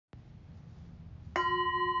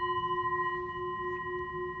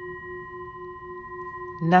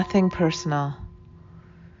Nothing personal.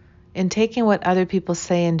 In taking what other people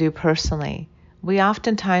say and do personally, we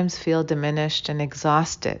oftentimes feel diminished and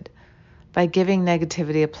exhausted by giving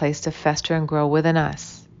negativity a place to fester and grow within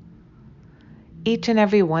us. Each and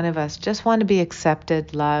every one of us just want to be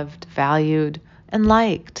accepted, loved, valued, and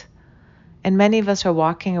liked. And many of us are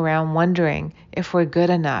walking around wondering if we're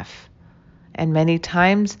good enough. And many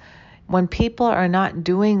times when people are not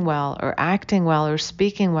doing well or acting well or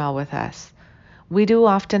speaking well with us, we do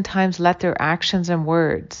oftentimes let their actions and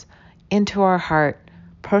words into our heart,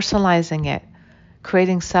 personalizing it,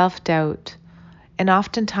 creating self-doubt, and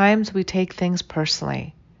oftentimes we take things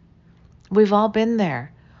personally. We've all been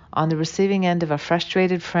there, on the receiving end of a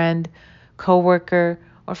frustrated friend, coworker,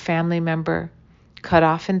 or family member, cut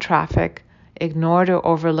off in traffic, ignored or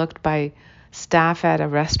overlooked by staff at a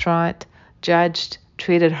restaurant, judged,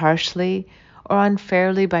 treated harshly, or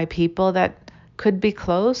unfairly by people that could be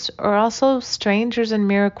close or also strangers and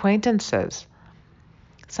mere acquaintances.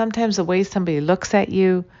 Sometimes the way somebody looks at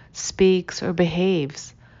you, speaks, or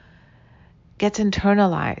behaves gets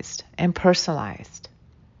internalized and personalized.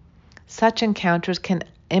 Such encounters can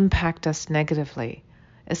impact us negatively,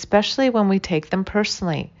 especially when we take them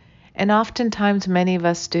personally, and oftentimes many of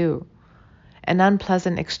us do. An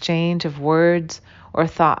unpleasant exchange of words or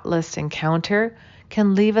thoughtless encounter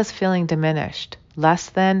can leave us feeling diminished, less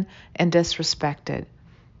than, and disrespected.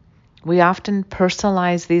 We often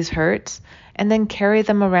personalize these hurts and then carry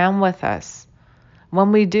them around with us.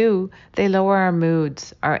 When we do, they lower our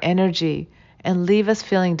moods, our energy, and leave us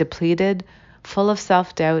feeling depleted, full of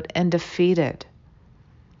self-doubt, and defeated.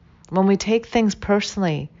 When we take things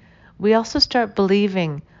personally, we also start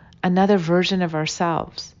believing another version of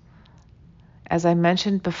ourselves. As I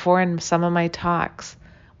mentioned before in some of my talks,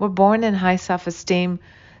 we're born in high self-esteem,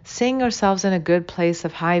 seeing ourselves in a good place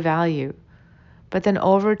of high value. But then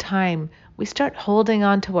over time, we start holding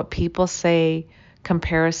on to what people say,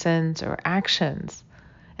 comparisons, or actions.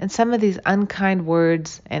 And some of these unkind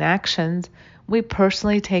words and actions we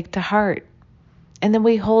personally take to heart. And then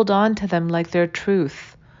we hold on to them like they're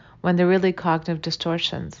truth, when they're really cognitive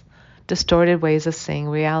distortions, distorted ways of seeing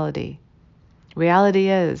reality. Reality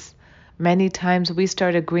is, many times we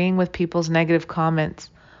start agreeing with people's negative comments,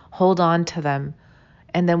 hold on to them,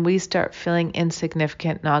 and then we start feeling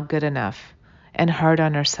insignificant, not good enough, and hard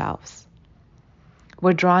on ourselves.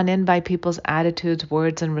 We're drawn in by people's attitudes,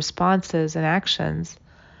 words, and responses and actions,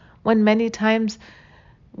 when many times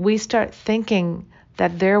we start thinking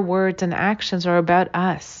that their words and actions are about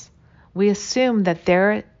us. We assume that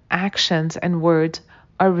their actions and words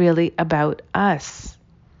are really about us.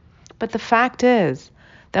 But the fact is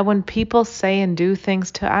that when people say and do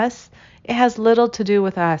things to us, it has little to do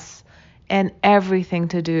with us and everything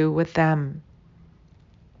to do with them.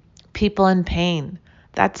 People in pain.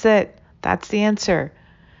 That's it. That's the answer.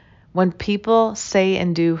 When people say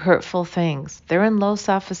and do hurtful things, they're in low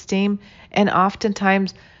self-esteem, and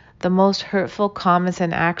oftentimes the most hurtful comments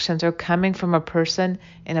and actions are coming from a person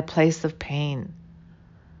in a place of pain.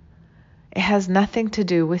 It has nothing to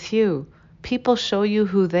do with you. People show you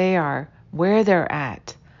who they are, where they're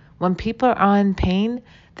at. When people are in pain,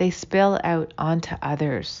 they spill out onto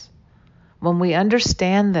others. When we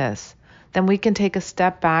understand this, then we can take a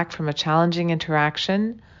step back from a challenging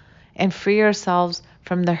interaction and free ourselves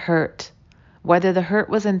from the hurt. Whether the hurt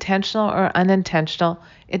was intentional or unintentional,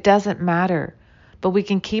 it doesn't matter. But we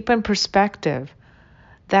can keep in perspective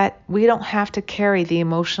that we don't have to carry the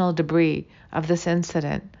emotional debris of this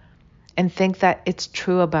incident and think that it's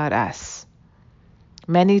true about us.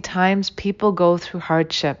 Many times people go through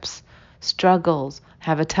hardships, struggles,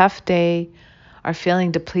 have a tough day, are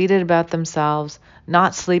feeling depleted about themselves,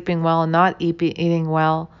 not sleeping well, not eating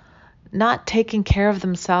well, not taking care of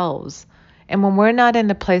themselves. And when we're not in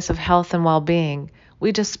a place of health and well-being,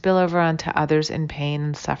 we just spill over onto others in pain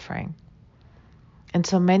and suffering. And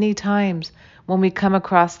so many times when we come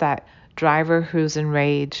across that driver who's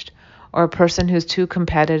enraged, or a person who's too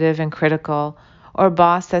competitive and critical, or a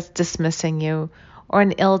boss that's dismissing you, or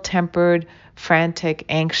an ill-tempered, frantic,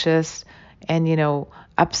 anxious, and,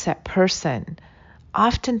 upset person,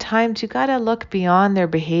 oftentimes you got to look beyond their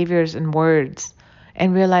behaviors and words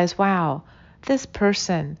and realize, wow, this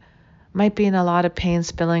person might be in a lot of pain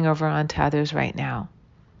spilling over onto others right now.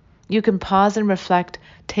 You can pause and reflect,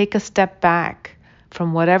 take a step back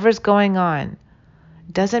from whatever's going on.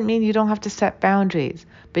 Doesn't mean you don't have to set boundaries,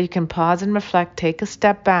 but you can pause and reflect, take a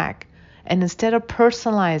step back, and instead of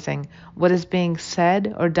personalizing what is being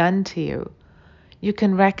said or done to you, you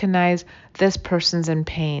can recognize this person's in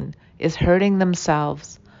pain, is hurting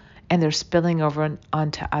themselves, and they're spilling over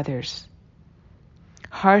onto others.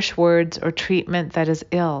 Harsh words or treatment that is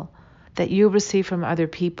ill that you receive from other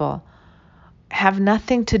people have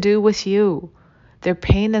nothing to do with you. Their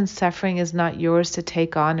pain and suffering is not yours to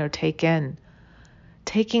take on or take in.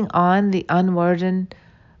 Taking on the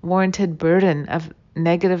unwarranted burden of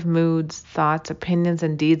negative moods, thoughts, opinions,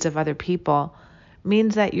 and deeds of other people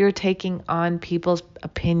means that you're taking on people's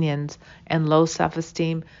opinions and low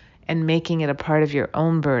self-esteem and making it a part of your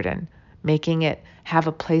own burden, making it have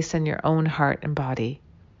a place in your own heart and body.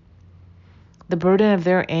 The burden of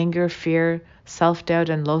their anger, fear, self-doubt,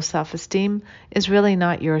 and low self-esteem is really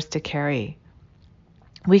not yours to carry.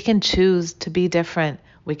 We can choose to be different.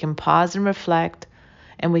 We can pause and reflect,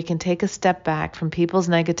 and we can take a step back from people's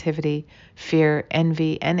negativity, fear,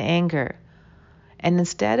 envy, and anger. And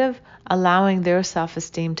instead of allowing their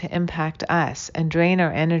self-esteem to impact us and drain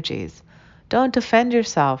our energies, don't defend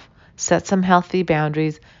yourself. Set some healthy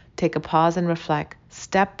boundaries, take a pause and reflect,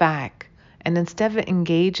 step back, and instead of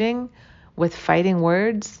engaging with fighting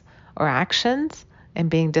words or actions and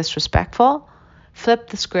being disrespectful, flip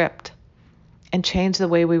the script and change the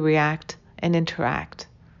way we react and interact.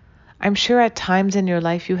 I'm sure at times in your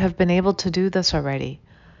life you have been able to do this already.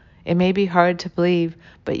 It may be hard to believe,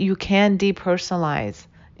 but you can depersonalize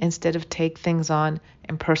instead of take things on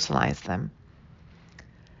and personalize them.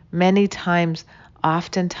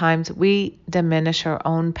 Oftentimes, we diminish our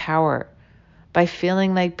own power by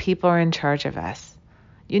feeling like people are in charge of us.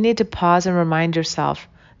 You need to pause and remind yourself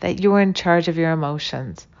that you are in charge of your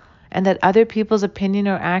emotions and that other people's opinion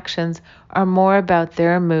or actions are more about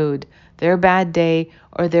their mood, their bad day,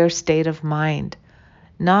 or their state of mind,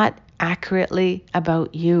 not accurately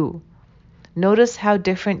about you. Notice how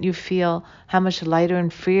different you feel, how much lighter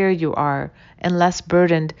and freer you are, and less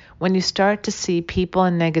burdened when you start to see people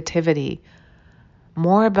and negativity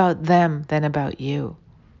more about them than about you.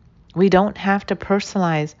 We don't have to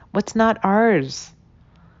personalize what's not ours.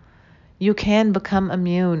 You can become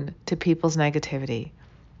immune to people's negativity.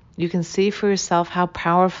 You can see for yourself how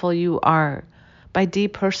powerful you are by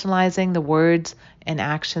depersonalizing the words and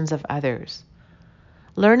actions of others.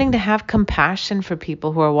 Learning to have compassion for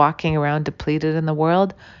people who are walking around depleted in the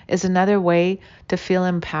world is another way to feel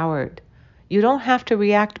empowered. You don't have to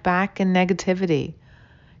react back in negativity.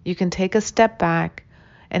 You can take a step back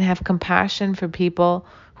and have compassion for people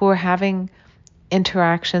who are having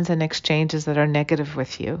interactions and exchanges that are negative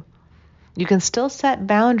with you. You can still set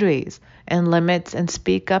boundaries and limits and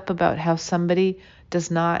speak up about how somebody is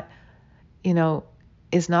not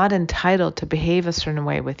entitled to behave a certain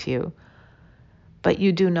way with you. But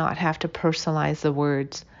you do not have to personalize the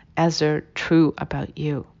words as they're true about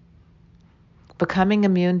you. Becoming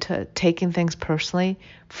immune to taking things personally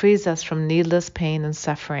frees us from needless pain and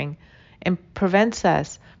suffering and prevents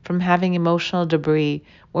us from having emotional debris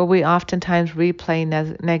where we oftentimes replay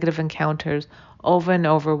negative encounters over and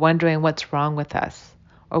over, wondering what's wrong with us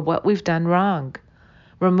or what we've done wrong.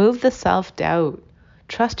 Remove the self-doubt.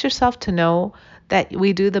 Trust yourself to know that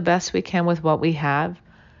we do the best we can with what we have,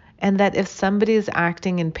 and that if somebody is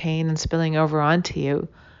acting in pain and spilling over onto you,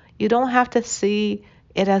 you don't have to see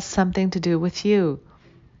it as something to do with you.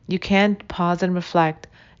 You can pause and reflect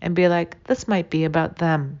and be like, this might be about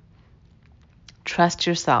them. Trust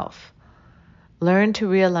yourself. Learn to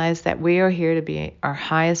realize that we are here to be our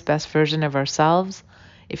highest, best version of ourselves.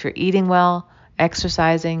 If you're eating well,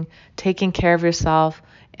 exercising, taking care of yourself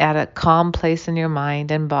at a calm place in your mind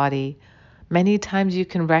and body, many times you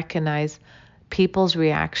can recognize people's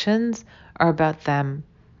reactions are about them.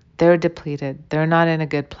 They're depleted. They're not in a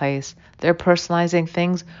good place. They're personalizing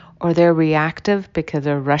things, or they're reactive because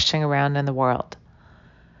they're rushing around in the world.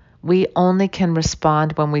 We only can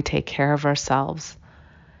respond when we take care of ourselves.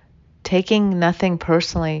 Taking nothing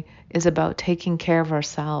personally is about taking care of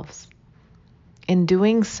ourselves. In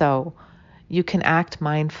doing so, you can act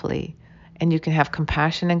mindfully, and you can have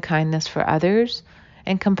compassion and kindness for others,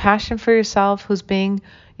 and compassion for yourself who's being,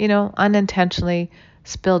 unintentionally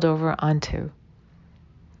spilled over onto.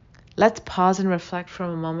 Let's pause and reflect for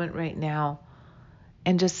a moment right now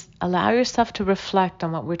and just allow yourself to reflect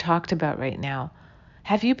on what we talked about right now.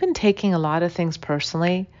 Have you been taking a lot of things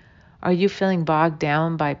personally? Are you feeling bogged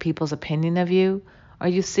down by people's opinion of you? Are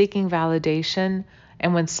you seeking validation?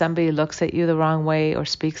 And when somebody looks at you the wrong way or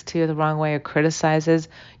speaks to you the wrong way or criticizes,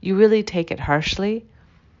 you really take it harshly?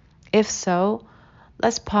 If so,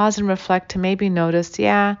 let's pause and reflect to maybe notice,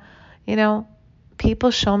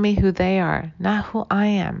 people show me who they are, not who I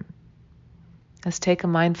am. Let's take a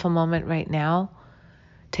mindful moment right now.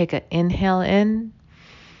 Take an inhale in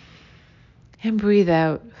and breathe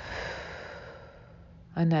out.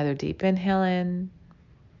 Another deep inhale in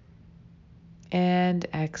and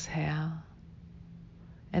exhale.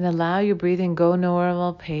 And allow your breathing go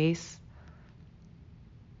normal pace.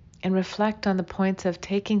 and reflect on the points of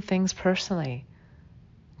taking things personally.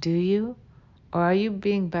 Do you? Or are you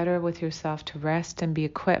being better with yourself to rest and be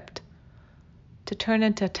equipped to turn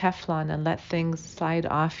into Teflon and let things slide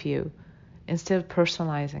off you instead of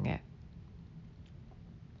personalizing it?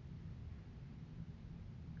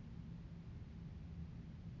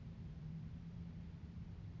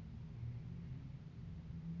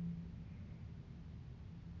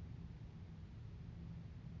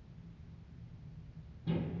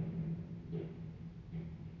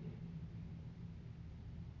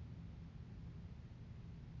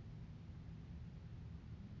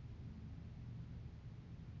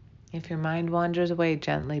 If your mind wanders away,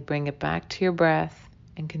 gently bring it back to your breath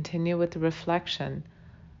and continue with the reflection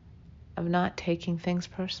of not taking things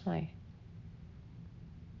personally.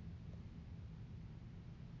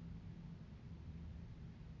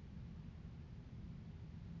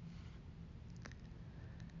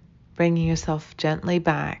 Bringing yourself gently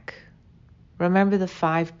back. Remember the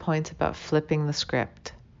 5 points about flipping the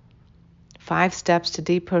script. 5 steps to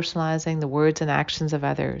depersonalizing the words and actions of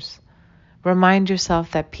others. Remind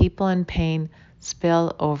yourself that people in pain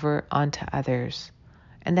spill over onto others,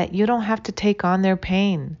 and that you don't have to take on their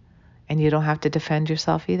pain, and you don't have to defend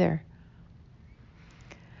yourself either.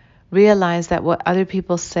 Realize that what other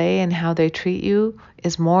people say and how they treat you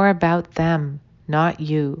is more about them, not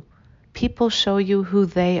you. People show you who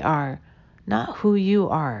they are, not who you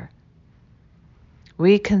are.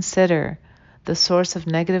 Reconsider the source of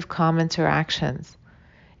negative comments or actions.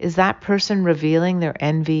 Is that person revealing their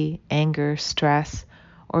envy, anger, stress,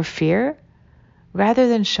 or fear, rather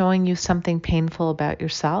than showing you something painful about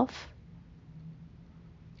yourself?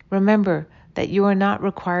 Remember that you are not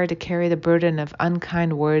required to carry the burden of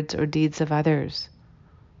unkind words or deeds of others.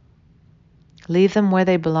 Leave them where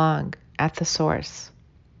they belong, at the source.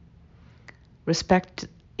 Respect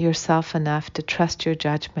yourself enough to trust your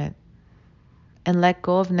judgment and let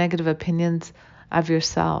go of negative opinions of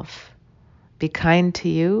yourself. Be kind to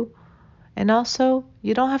you, and also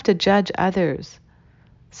you don't have to judge others.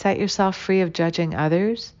 Set yourself free of judging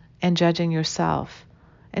others and judging yourself,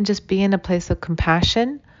 and just be in a place of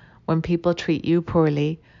compassion when people treat you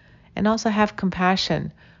poorly, and also have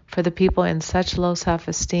compassion for the people in such low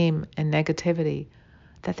self-esteem and negativity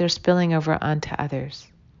that they're spilling over onto others.